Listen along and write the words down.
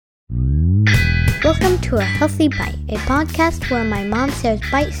Welcome to A Healthy Bite, a podcast where my mom shares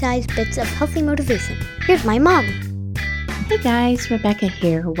bite-sized bits of healthy motivation. Here's my mom. Hey guys, Rebecca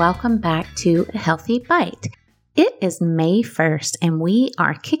here. Welcome back to A Healthy Bite. It is May 1st and we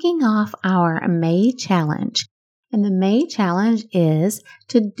are kicking off our May challenge. And the May challenge is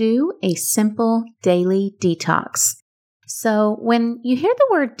to do a simple daily detox. So when you hear the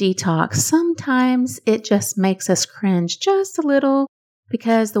word detox, sometimes it just makes us cringe just a little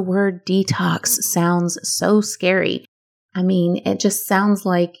because the word detox sounds so scary. I mean, it just sounds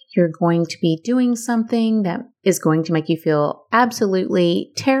like you're going to be doing something that is going to make you feel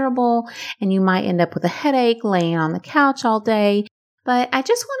absolutely terrible, and you might end up with a headache laying on the couch all day. But I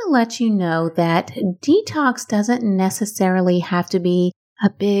just want to let you know that detox doesn't necessarily have to be a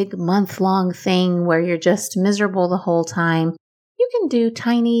big month-long thing where you're just miserable the whole time. You can do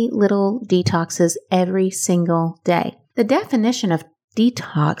tiny little detoxes every single day. The definition of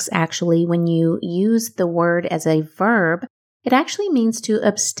detox, actually, when you use the word as a verb, it actually means to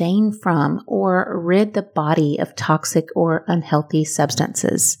abstain from or rid the body of toxic or unhealthy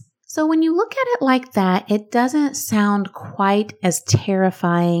substances. So when you look at it like that, it doesn't sound quite as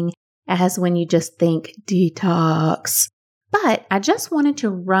terrifying as when you just think detox. But I just wanted to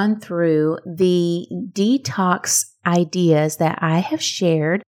run through the detox ideas that I have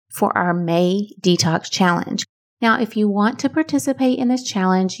shared for our May Detox Challenge. Now, if you want to participate in this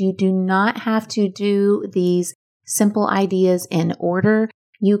challenge, you do not have to do these simple ideas in order.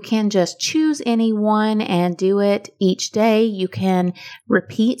 You can just choose any one and do it each day. You can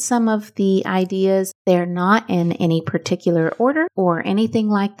repeat some of the ideas. They're not in any particular order or anything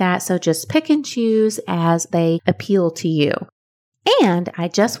like that. So just pick and choose as they appeal to you. And I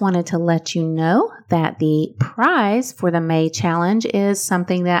just wanted to let you know that the prize for the May challenge is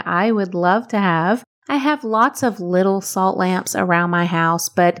something that I would love to have. I have lots of little salt lamps around my house,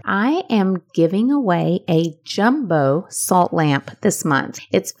 but I am giving away a jumbo salt lamp this month.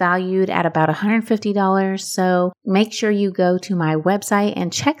 It's valued at about $150, so make sure you go to my website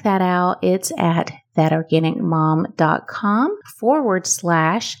and check that out. It's at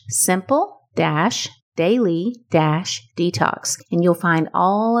thatorganicmom.com/simple-daily-detox, and you'll find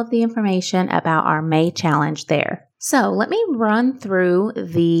all of the information about our May challenge there. So let me run through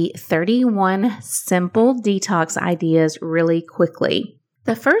the 31 simple detox ideas really quickly.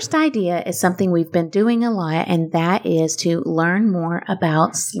 The first idea is something we've been doing a lot, and that is to learn more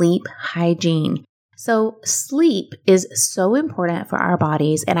about sleep hygiene. So sleep is so important for our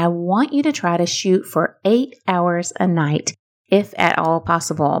bodies, and I want you to try to shoot for 8 hours a night, if at all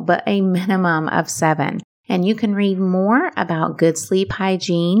possible, but a minimum of 7. And you can read more about good sleep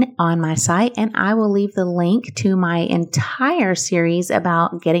hygiene on my site, and I will leave the link to my entire series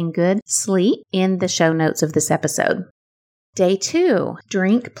about getting good sleep in the show notes of this episode. Day 2,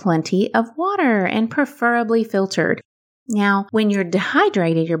 drink plenty of water and preferably filtered. Now, when you're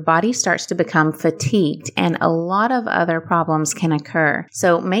dehydrated, your body starts to become fatigued and a lot of other problems can occur.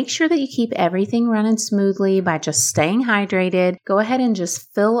 So make sure that you keep everything running smoothly by just staying hydrated. Go ahead and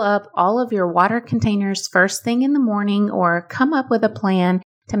just fill up all of your water containers first thing in the morning, or come up with a plan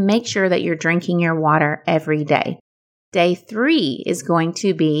to make sure that you're drinking your water every day. Day 3 is going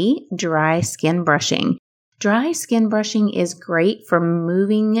to be dry skin brushing. Dry skin brushing is great for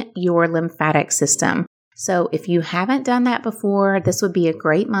moving your lymphatic system. So if you haven't done that before, this would be a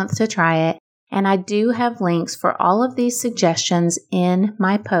great month to try it. And I do have links for all of these suggestions in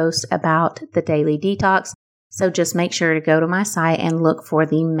my post about the daily detox. So just make sure to go to my site and look for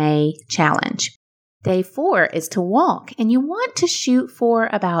the May challenge. Day 4 is to walk, and you want to shoot for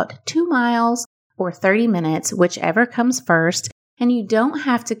about 2 miles or 30 minutes, whichever comes first. And you don't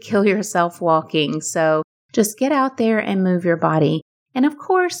have to kill yourself walking. So just get out there and move your body. And of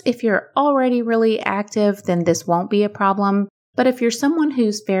course, if you're already really active, then this won't be a problem. But if you're someone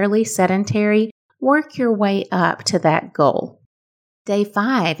who's fairly sedentary, work your way up to that goal. Day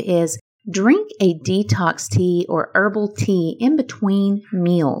 5 is drink a detox tea or herbal tea in between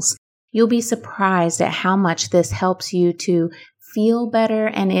meals. You'll be surprised at how much this helps you to feel better,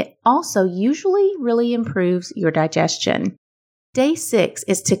 and it also usually really improves your digestion. Day 6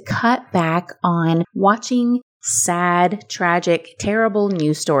 is to cut back on watching sad, tragic, terrible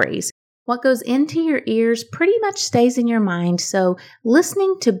news stories. What goes into your ears pretty much stays in your mind, so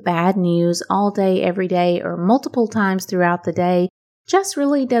listening to bad news all day, every day, or multiple times throughout the day just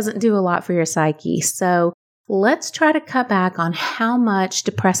really doesn't do a lot for your psyche. So let's try to cut back on how much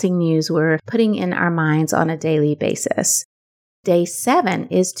depressing news we're putting in our minds on a daily basis. Day 7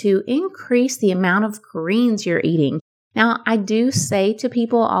 is to increase the amount of greens you're eating. Now, I do say to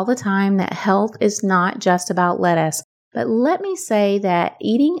people all the time that health is not just about lettuce. But let me say that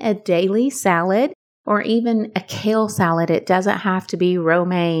eating a daily salad or even a kale salad, it doesn't have to be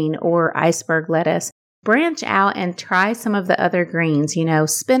romaine or iceberg lettuce. Branch out and try some of the other greens.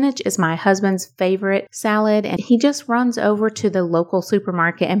 Spinach is my husband's favorite salad, and he just runs over to the local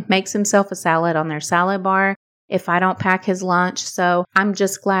supermarket and makes himself a salad on their salad bar if I don't pack his lunch. So I'm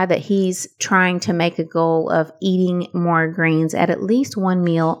just glad that he's trying to make a goal of eating more greens at least one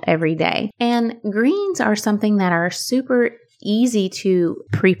meal every day. And greens are something that are super easy to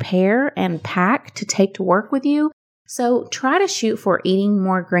prepare and pack to take to work with you. So try to shoot for eating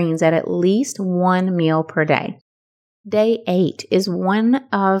more greens at least one meal per day. Day 8 is one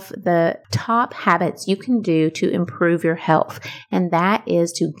of the top habits you can do to improve your health, and that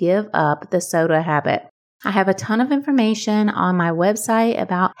is to give up the soda habit. I have a ton of information on my website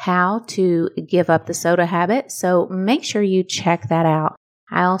about how to give up the soda habit, so make sure you check that out.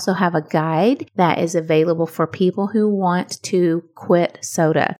 I also have a guide that is available for people who want to quit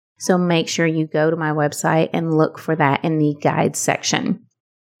soda. So make sure you go to my website and look for that in the guide section.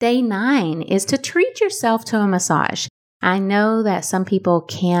 Day 9 is to treat yourself to a massage. I know that some people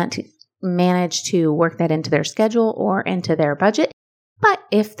can't manage to work that into their schedule or into their budget. But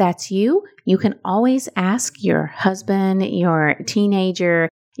if that's you, you can always ask your husband, your teenager,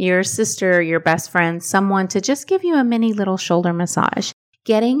 your sister, your best friend, someone to just give you a mini little shoulder massage.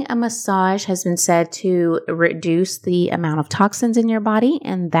 Getting a massage has been said to reduce the amount of toxins in your body,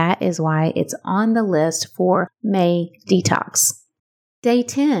 and that is why it's on the list for May Detox. Day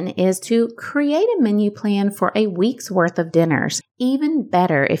 10 is to create a menu plan for a week's worth of dinners, even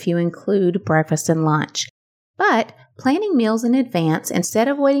better if you include breakfast and lunch. But planning meals in advance instead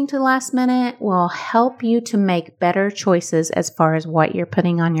of waiting to the last minute will help you to make better choices as far as what you're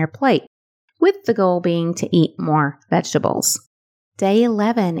putting on your plate, with the goal being to eat more vegetables. Day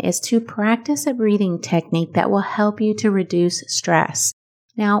 11 is to practice a breathing technique that will help you to reduce stress.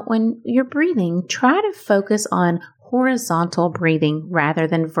 Now, when you're breathing, try to focus on horizontal breathing rather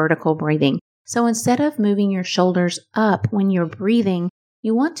than vertical breathing. So instead of moving your shoulders up when you're breathing,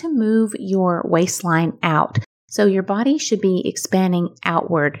 you want to move your waistline out. So your body should be expanding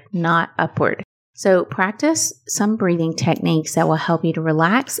outward, not upward. So practice some breathing techniques that will help you to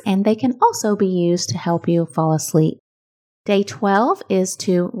relax, and they can also be used to help you fall asleep. Day 12 is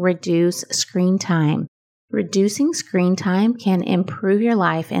to reduce screen time. Reducing screen time can improve your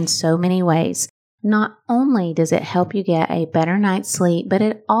life in so many ways. Not only does it help you get a better night's sleep, but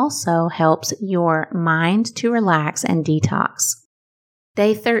it also helps your mind to relax and detox.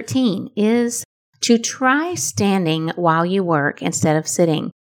 Day 13 is to try standing while you work instead of sitting.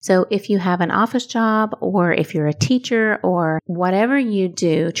 So if you have an office job or if you're a teacher or whatever you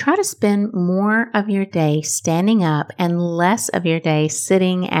do, try to spend more of your day standing up and less of your day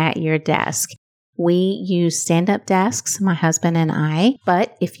sitting at your desk. We use stand-up desks, my husband and I,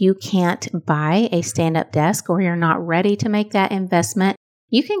 but if you can't buy a stand-up desk or you're not ready to make that investment,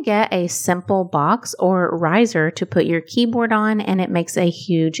 you can get a simple box or riser to put your keyboard on, and it makes a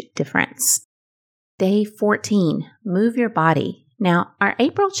huge difference. Day 14, move your body. Now, our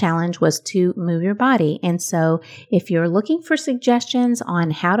April challenge was to move your body, and so if you're looking for suggestions on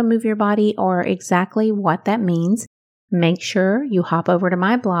how to move your body or exactly what that means, make sure you hop over to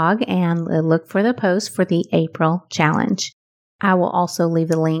my blog and look for the post for the April challenge. I will also leave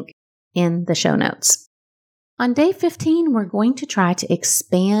the link in the show notes. On day 15, we're going to try to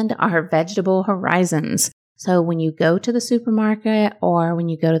expand our vegetable horizons. So when you go to the supermarket or when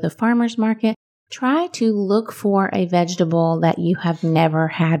you go to the farmer's market, try to look for a vegetable that you have never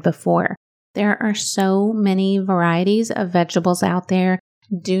had before. There are so many varieties of vegetables out there.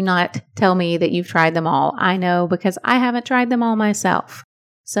 Do not tell me that you've tried them all. I know because I haven't tried them all myself.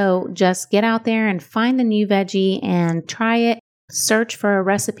 So just get out there and find a new veggie and try it. Search for a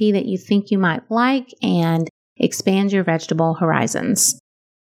recipe that you think you might like and expand your vegetable horizons.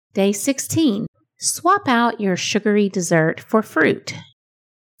 Day 16, swap out your sugary dessert for fruit.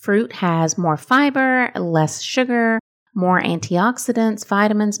 Fruit has more fiber, less sugar, more antioxidants,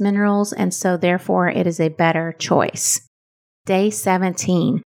 vitamins, minerals, and so therefore it is a better choice. Day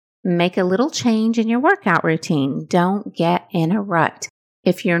 17, make a little change in your workout routine. Don't get in a rut.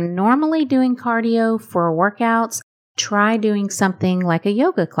 If you're normally doing cardio for workouts, try doing something like a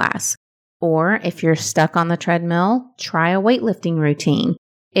yoga class. Or if you're stuck on the treadmill, try a weightlifting routine.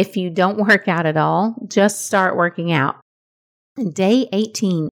 If you don't work out at all, just start working out. Day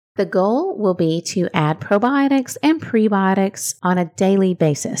 18, the goal will be to add probiotics and prebiotics on a daily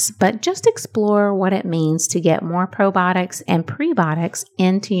basis, but just explore what it means to get more probiotics and prebiotics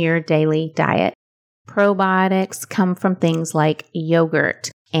into your daily diet. Probiotics come from things like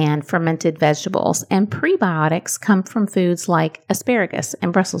yogurt, and fermented vegetables, and prebiotics come from foods like asparagus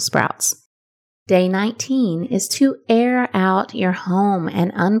and Brussels sprouts. Day 19 is to air out your home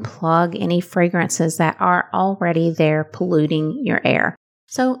and unplug any fragrances that are already there polluting your air.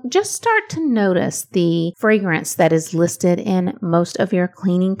 So just start to notice the fragrance that is listed in most of your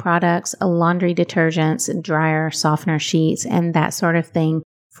cleaning products, laundry detergents, dryer, softener sheets, and that sort of thing.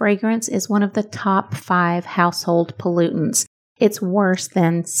 Fragrance is one of the top 5 household pollutants. It's worse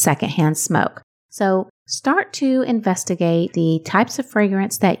than secondhand smoke. So start to investigate the types of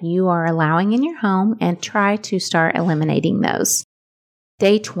fragrance that you are allowing in your home and try to start eliminating those.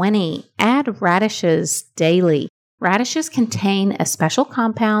 Day 20, add radishes daily. Radishes contain a special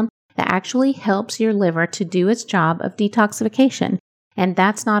compound that actually helps your liver to do its job of detoxification. And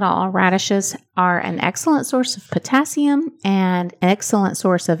that's not all. Radishes are an excellent source of potassium and an excellent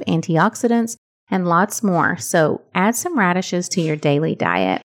source of antioxidants and lots more. So add some radishes to your daily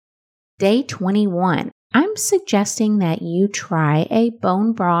diet. Day 21, I'm suggesting that you try a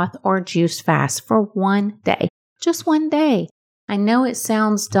bone broth or juice fast for one day. Just one day. I know it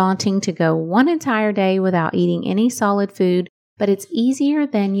sounds daunting to go one entire day without eating any solid food, but it's easier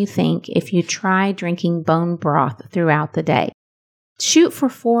than you think if you try drinking bone broth throughout the day. Shoot for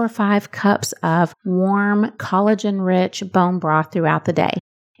 4 or 5 cups of warm, collagen-rich bone broth throughout the day.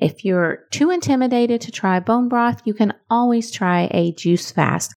 If you're too intimidated to try bone broth, you can always try a juice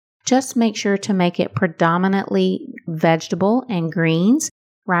fast. Just make sure to make it predominantly vegetable and greens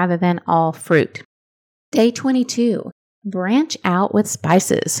rather than all fruit. Day 22. Branch out with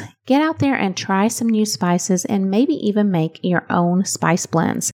spices. Get out there and try some new spices and maybe even make your own spice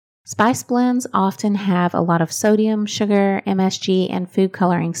blends. Spice blends often have a lot of sodium, sugar, MSG, and food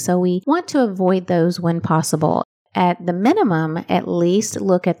coloring, so we want to avoid those when possible. At the minimum, at least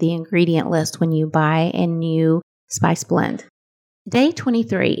look at the ingredient list when you buy a new spice blend. Day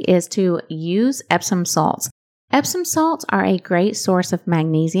 23 is to use Epsom salts. Epsom salts are a great source of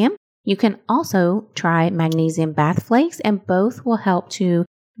magnesium. You can also try magnesium bath flakes, and both will help to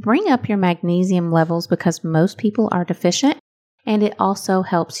bring up your magnesium levels because most people are deficient, and it also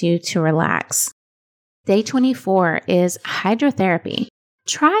helps you to relax. Day 24 is hydrotherapy.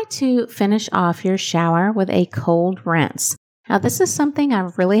 Try to finish off your shower with a cold rinse. Now, this is something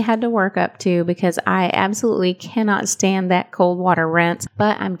I've really had to work up to because I absolutely cannot stand that cold water rinse,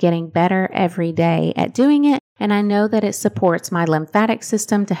 but I'm getting better every day at doing it. And I know that it supports my lymphatic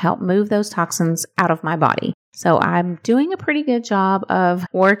system to help move those toxins out of my body. So I'm doing a pretty good job of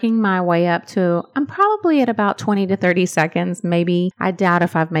working my way up to, I'm probably at about 20 to 30 seconds. Maybe I doubt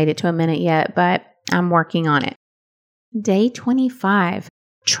if I've made it to a minute yet, but I'm working on it. Day 25.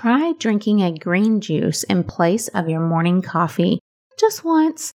 Try drinking a green juice in place of your morning coffee. Just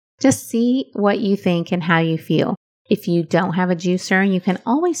once. Just see what you think and how you feel. If you don't have a juicer, you can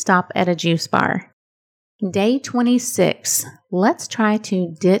always stop at a juice bar. Day 26. Let's try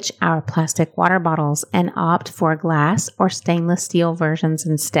to ditch our plastic water bottles and opt for glass or stainless steel versions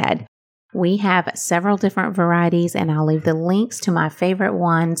instead. We have several different varieties, and I'll leave the links to my favorite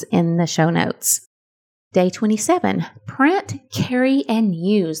ones in the show notes. Day 27. Print, carry, and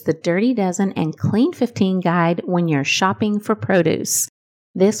use the Dirty Dozen and Clean 15 guide when you're shopping for produce.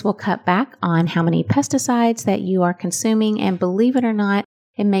 This will cut back on how many pesticides that you are consuming, and believe it or not,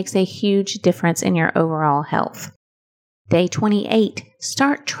 it makes a huge difference in your overall health. Day 28.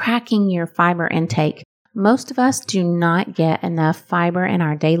 Start tracking your fiber intake. Most of us do not get enough fiber in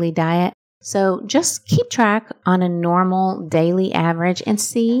our daily diet, so just keep track on a normal daily average and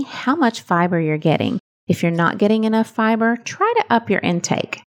see how much fiber you're getting. If you're not getting enough fiber, try to up your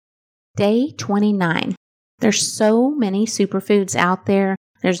intake. Day 29. There's so many superfoods out there.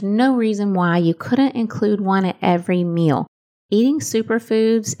 There's no reason why you couldn't include one at every meal. Eating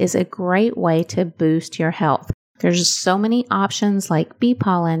superfoods is a great way to boost your health. There's so many options like bee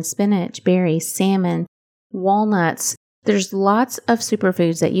pollen, spinach, berries, salmon, walnuts. There's lots of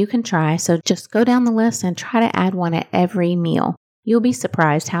superfoods that you can try, so just go down the list and try to add one at every meal. You'll be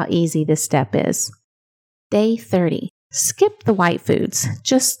surprised how easy this step is. Day 30. Skip the white foods.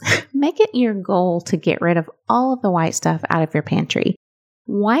 Just make it your goal to get rid of all of the white stuff out of your pantry.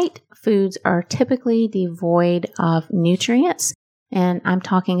 White foods are typically devoid of nutrients, and I'm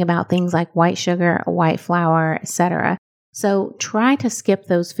talking about things like white sugar, white flour, etc. So try to skip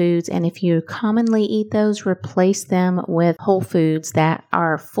those foods, and if you commonly eat those, replace them with whole foods that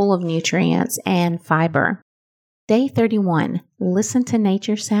are full of nutrients and fiber. Day 31. Listen to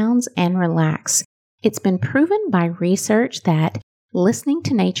nature sounds and relax. It's been proven by research that listening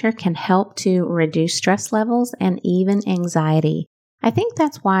to nature can help to reduce stress levels and even anxiety. I think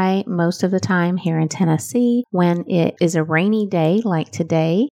that's why most of the time here in Tennessee, when it is a rainy day like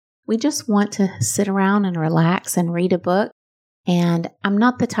today, we just want to sit around and relax and read a book. And I'm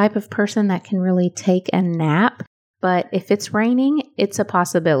not the type of person that can really take a nap, but if it's raining, it's a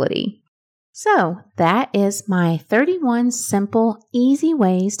possibility. So that is my 31 simple, easy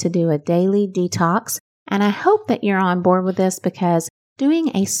ways to do a daily detox. And I hope that you're on board with this because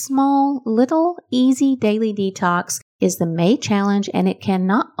doing a small, little, easy daily detox is the May challenge, and it can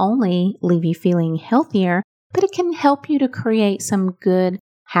not only leave you feeling healthier, but it can help you to create some good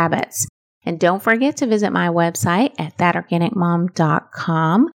habits. And don't forget to visit my website at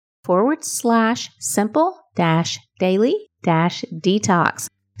thatorganicmom.com/simple-daily-detox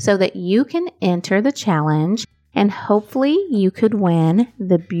so that you can enter the challenge and hopefully you could win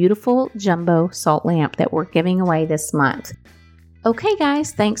the beautiful jumbo salt lamp that we're giving away this month. Okay,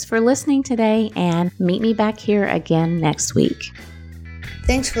 guys, thanks for listening today and meet me back here again next week.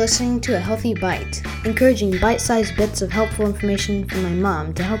 Thanks for listening to A Healthy Bite, encouraging bite-sized bits of helpful information from my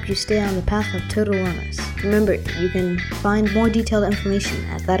mom to help you stay on the path of total wellness. Remember, you can find more detailed information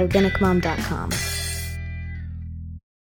at thatorganicmom.com.